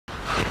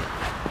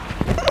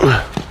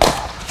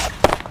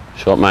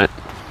Shot, mate.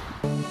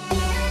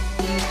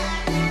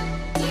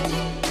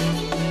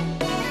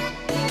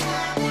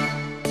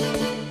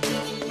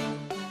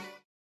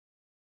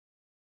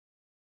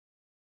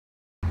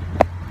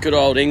 Good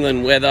old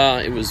England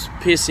weather. It was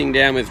pissing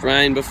down with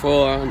rain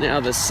before.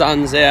 Now the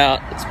sun's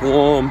out. It's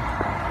warm.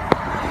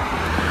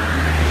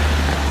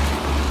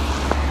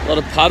 A lot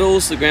of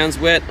puddles. The ground's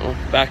wet.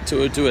 Back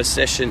to do a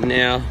session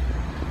now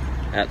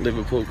at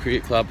Liverpool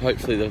Cricket Club.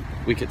 Hopefully the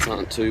wickets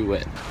aren't too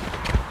wet.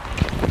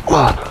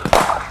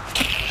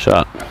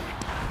 Shot.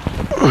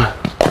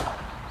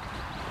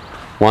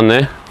 One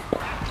there.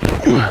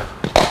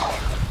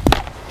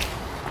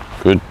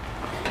 Good.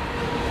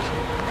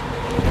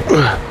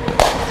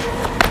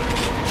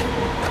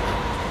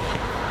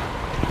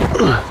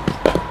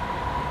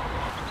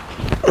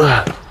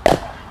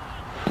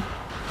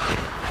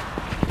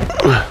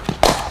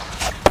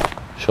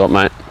 Shot,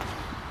 mate.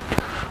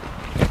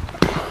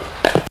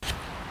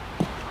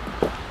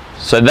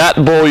 So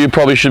that ball you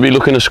probably should be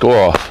looking to score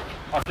off.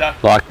 Okay.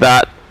 Like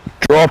that.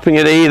 Dropping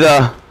it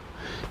either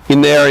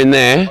in there or in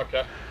there.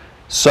 Okay.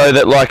 So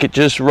that like it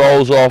just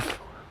rolls off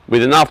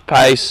with enough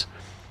pace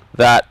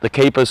that the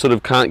keeper sort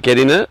of can't get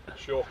in it.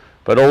 Sure.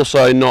 But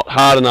also not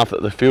hard enough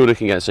that the fielder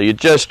can get. So you're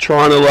just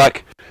trying to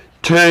like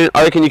turn,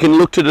 I reckon you can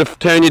look to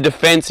turn your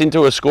defence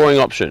into a scoring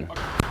option.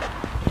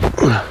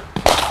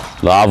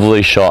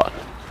 Lovely shot.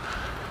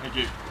 Thank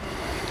you.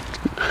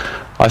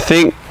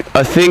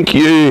 I think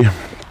you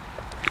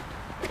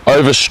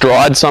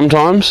overstride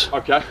sometimes.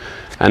 Okay.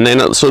 And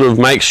then it sort of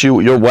makes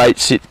your weight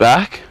sit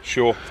back.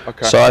 Sure.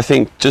 Okay. So I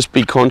think just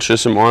be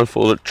conscious and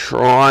mindful to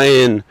try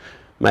and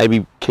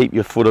maybe keep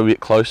your foot a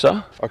bit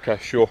closer. Okay,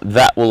 sure.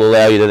 That will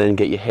allow you to then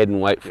get your head and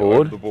weight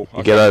forward.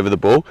 You get over the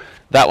ball.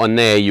 That one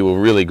there, you were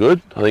really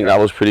good. I think that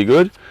was pretty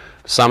good.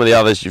 Some of the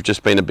others, you've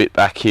just been a bit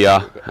back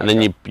here, and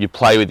then you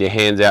play with your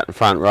hands out in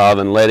front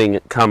rather than letting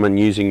it come and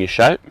using your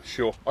shape.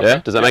 Sure. Okay. Yeah?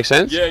 Does that make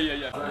sense?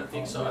 Yeah. I don't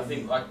think so. I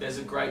think like there's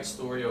a great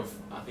story of,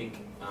 I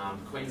think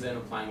Queensland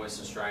were playing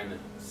Western Australia in the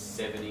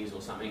 70s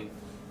or something,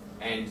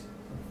 and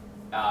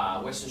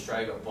Western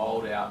Australia got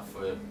bowled out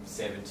for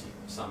 70 or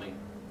something,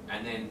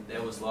 and then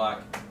there was like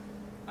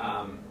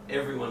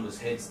everyone was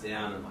heads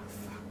down and like,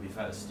 fuck, we've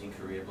had a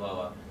stinker career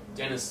blower.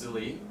 Dennis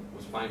Lilly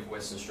was playing for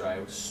Western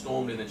Australia,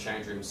 stormed in the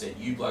change room and said,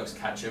 "You blokes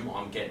catch him,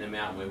 I'm getting him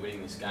out and we're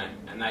winning this game."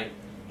 And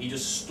he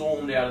just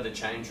stormed out of the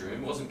change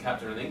room, wasn't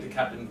captain or anything, the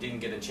captain didn't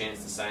get a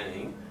chance to say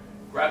anything,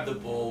 grabbed the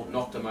ball,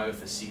 knocked him over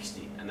for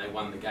 60 and they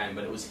won the game.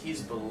 But it was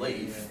his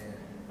belief,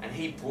 and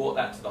he brought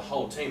that to the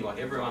whole team. Like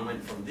everyone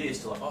went from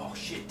this to like, oh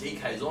shit,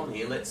 DK's on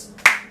here, let's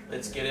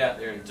get out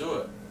there and do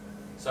it.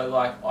 So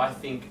like I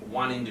think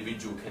one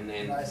individual can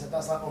then... Like I said,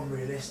 that's like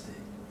unrealistic,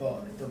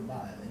 but it doesn't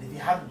matter. And if you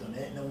hadn't done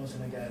it, no one's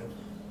going to go,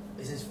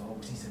 it's his fault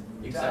because he said...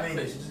 Exactly. You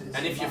know what I mean? It's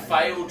and if you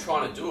fail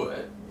trying to do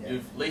it,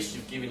 at least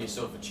you've given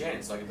yourself a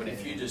chance. Like, but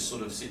if you just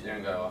sort of sit there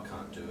and go, I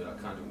can't do it,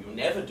 you'll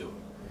never do it.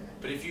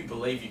 But if you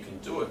believe you can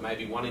do it,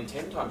 maybe 1 in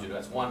 10 times you do it.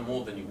 That's one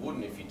more than you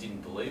wouldn't if you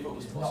didn't believe it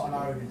was possible.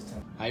 Not an arrogance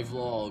term. Hey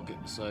vlog,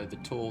 so the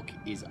talk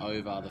is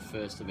over, the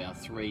first of our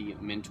 3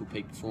 mental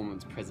peak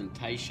performance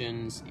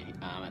presentations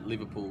at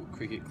Liverpool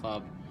Cricket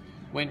Club.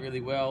 Went really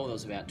well, there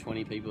was about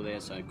 20 people there,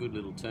 so a good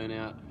little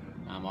turnout.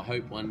 I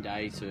hope one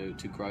day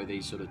to grow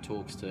these sort of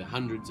talks to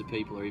hundreds of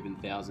people or even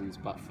thousands,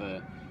 but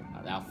for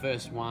our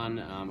first one,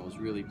 I was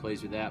really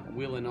pleased with that.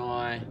 Will and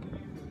I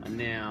are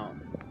now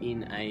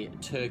in a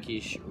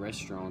Turkish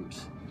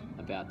restaurant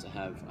about to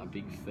have a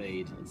big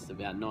feed. It's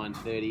about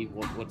 9:30.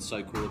 What's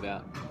so cool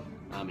about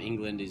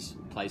England is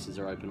places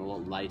are open a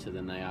lot later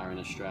than they are in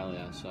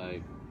Australia, so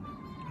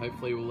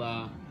hopefully we'll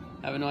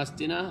have a nice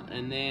dinner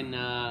and then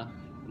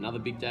another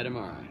big day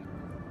tomorrow.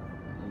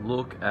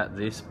 Look at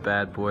this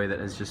bad boy that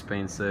has just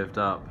been served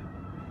up.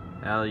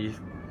 How are you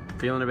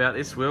feeling about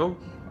this, Will?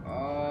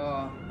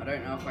 Oh, I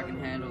don't know if I can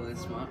handle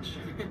this much.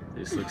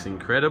 This looks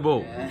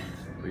incredible. Yeah.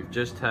 We've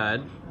just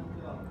had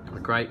a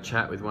great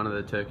chat with one of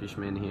the Turkish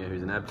men here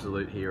who's an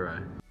absolute hero.